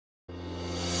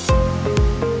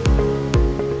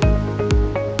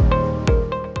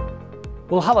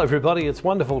Well, hello everybody. It's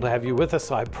wonderful to have you with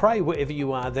us. I pray wherever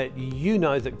you are that you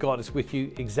know that God is with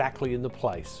you exactly in the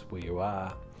place where you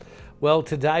are. Well,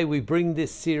 today we bring this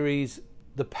series,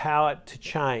 The Power to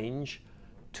Change,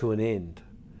 to an end.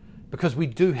 Because we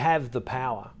do have the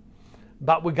power.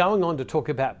 But we're going on to talk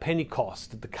about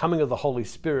Pentecost, the coming of the Holy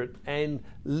Spirit, and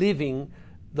living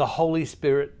the Holy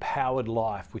Spirit powered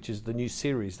life, which is the new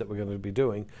series that we're going to be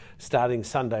doing starting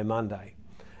Sunday, Monday.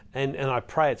 And I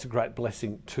pray it's a great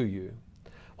blessing to you.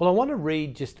 Well, I want to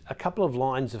read just a couple of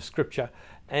lines of scripture,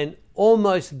 and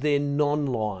almost they're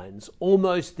non-lines,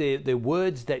 almost they're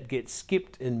words that get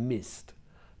skipped and missed.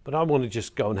 But I want to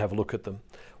just go and have a look at them.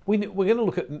 We're going to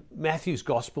look at Matthew's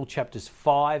Gospel, chapters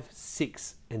 5,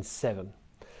 6, and 7.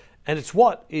 And it's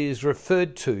what is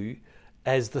referred to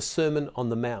as the Sermon on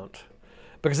the Mount.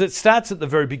 Because it starts at the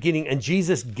very beginning, and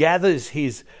Jesus gathers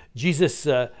the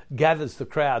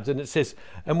crowds, and it says,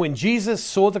 "And when Jesus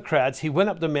saw the crowds, he went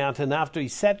up the mountain. After he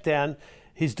sat down,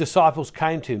 his disciples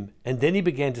came to him, and then he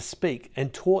began to speak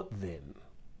and taught them."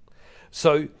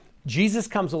 So Jesus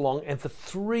comes along, and for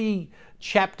 3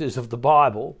 chapters of the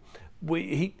Bible,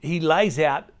 he lays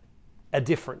out a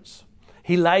difference.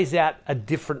 He lays out a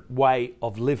different way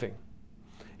of living.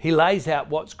 He lays out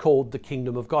what's called the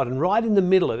kingdom of God. And right in the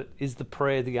middle of it is the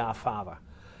prayer, the Our Father.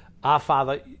 Our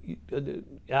Father,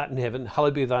 art in heaven,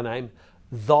 hallowed be thy name.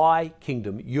 Thy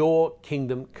kingdom, your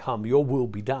kingdom come, your will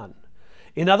be done.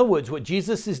 In other words, what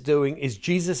Jesus is doing is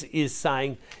Jesus is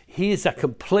saying, here's a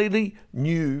completely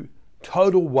new,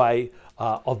 total way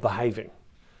of behaving.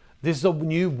 This is a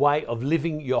new way of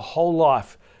living your whole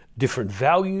life. Different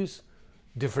values,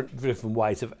 different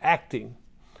ways of acting.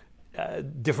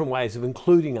 Different ways of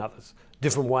including others,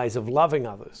 different ways of loving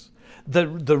others.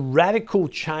 The radical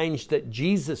change that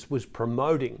Jesus was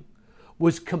promoting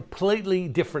was completely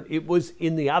different. It was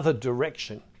in the other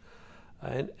direction,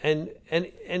 and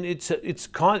it's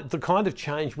the kind of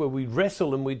change where we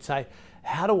wrestle and we'd say,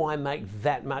 how do I make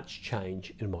that much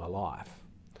change in my life?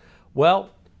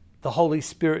 Well, the Holy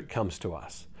Spirit comes to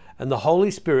us, and the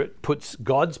Holy Spirit puts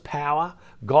God's power,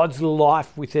 God's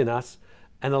life within us,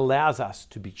 and allows us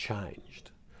to be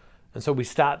changed. And so we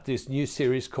start this new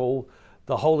series called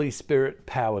The Holy Spirit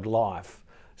Powered Life,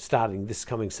 starting this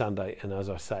coming Sunday, and as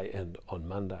I say, and on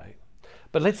Monday.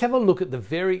 But let's have a look at the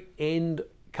very end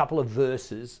couple of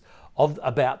verses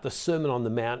about the Sermon on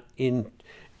the Mount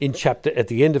at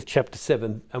the end of chapter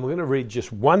 7, and we're going to read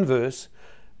just 2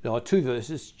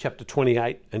 verses, chapter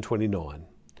 28 and 29.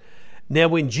 "Now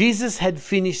when Jesus had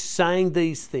finished saying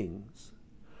these things,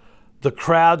 the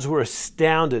crowds were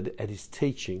astounded at his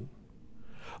teaching,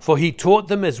 for he taught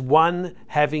them as one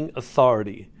having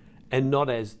authority and not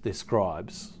as their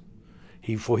scribes.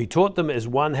 For he taught them as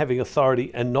one having authority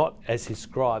and not as his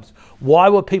scribes." Why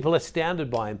were people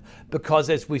astounded by him? Because,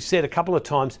 as we've said a couple of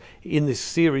times in this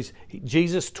series,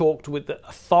 Jesus talked with the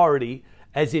authority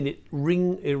as in it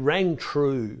rang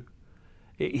true.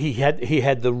 He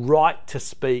had the right to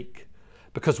speak,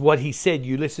 because what he said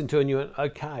you listened to and you went,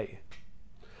 okay.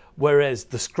 Whereas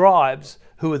the scribes,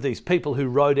 who are these people who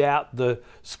wrote out the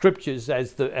scriptures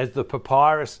as the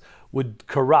papyrus would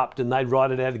corrupt, and they'd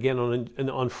write it out again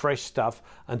on fresh stuff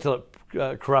until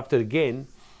it corrupted again,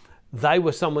 they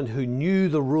were someone who knew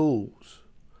the rules,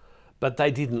 but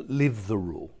they didn't live the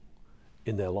rule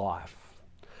in their life.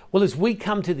 Well, as we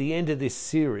come to the end of this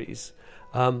series,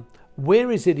 where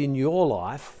is it in your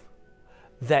life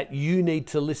that you need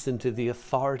to listen to the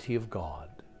authority of God?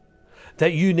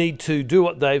 That you need to do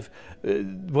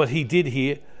what he did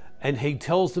here, and he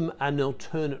tells them an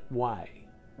alternate way.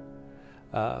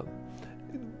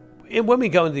 When we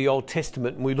go into the Old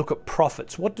Testament and we look at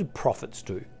prophets, what did prophets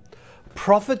do?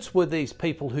 Prophets were these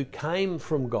people who came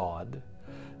from God,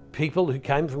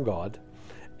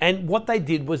 and what they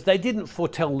did was they didn't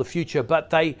foretell the future, but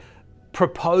they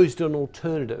proposed an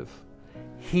alternative.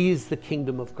 Here's the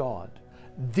kingdom of God.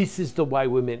 This is the way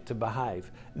we're meant to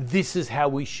behave. This is how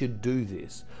we should do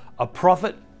this. A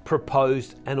prophet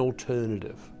proposed an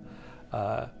alternative.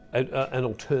 Now,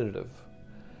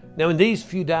 in these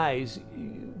few days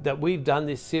that we've done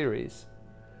this series,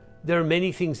 there are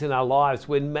many things in our lives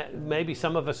when maybe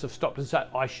some of us have stopped and said,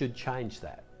 I should change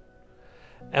that.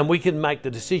 And we can make the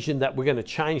decision that we're going to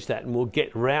change that, and we'll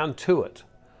get round to it.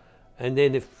 And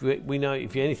then if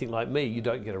you're anything like me, you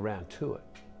don't get around to it.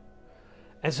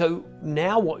 And so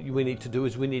now what we need to do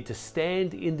is we need to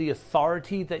stand in the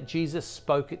authority that Jesus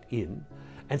spoke it in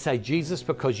and say, Jesus,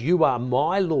 because you are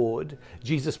my Lord,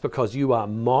 Jesus, because you are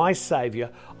my Saviour,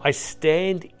 I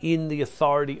stand in the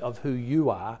authority of who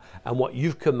you are and what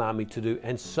you've commanded me to do,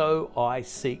 and so I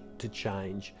seek to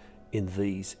change in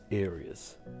these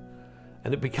areas.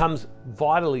 And it becomes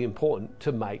vitally important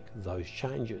to make those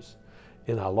changes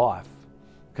in our life.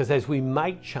 Because as we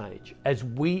make change, as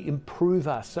we improve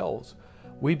ourselves,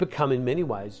 we become in many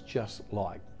ways just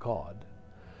like God.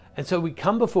 And so we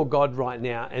come before God right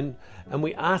now and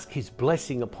we ask his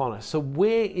blessing upon us. So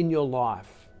where in your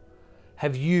life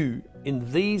have you,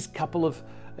 in these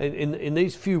in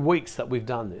these few weeks that we've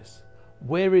done this,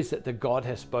 where is it that God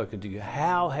has spoken to you?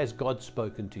 How has God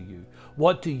spoken to you?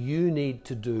 What do you need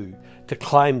to do to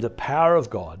claim the power of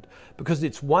God? Because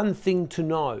it's one thing to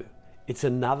know, it's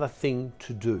another thing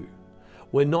to do.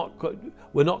 We're not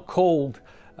called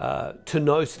to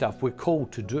know stuff, we're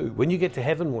called to do. When you get to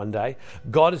heaven one day,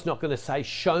 God is not going to say,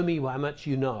 show me how much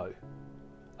you know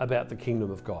about the kingdom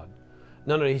of God.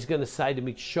 No, he's going to say to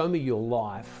me, show me your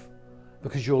life,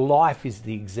 because your life is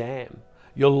the exam.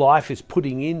 Your life is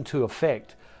putting into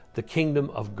effect the kingdom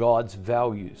of God's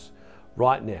values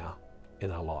right now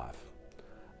in our life.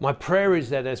 My prayer is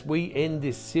that as we end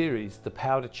this series, The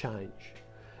Power to Change,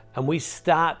 and we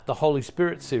start the Holy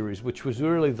Spirit series, which was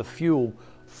really the fuel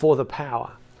for the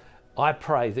power, I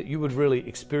pray that you would really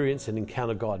experience and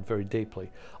encounter God very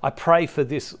deeply. I pray for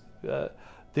this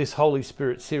Holy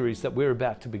Spirit series that we're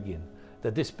about to begin,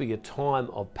 that this be a time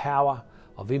of power,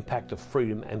 of impact, of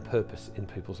freedom and purpose in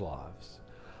people's lives.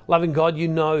 Loving God, you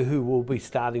know who will be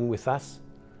starting with us.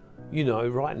 You know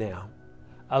right now.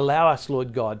 Allow us,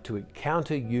 Lord God, to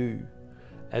encounter you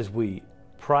as we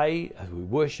pray, as we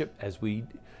worship, as we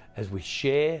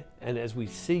share, and as we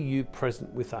see you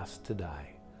present with us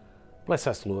today. Bless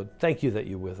us, Lord. Thank you that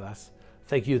you're with us.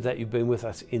 Thank you that you've been with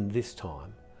us in this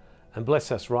time. And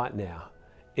bless us right now,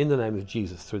 in the name of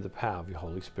Jesus, through the power of your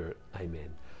Holy Spirit.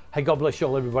 Amen. Hey, God bless you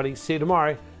all, everybody. See you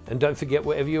tomorrow. And don't forget,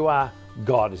 wherever you are,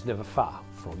 God is never far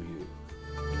from you.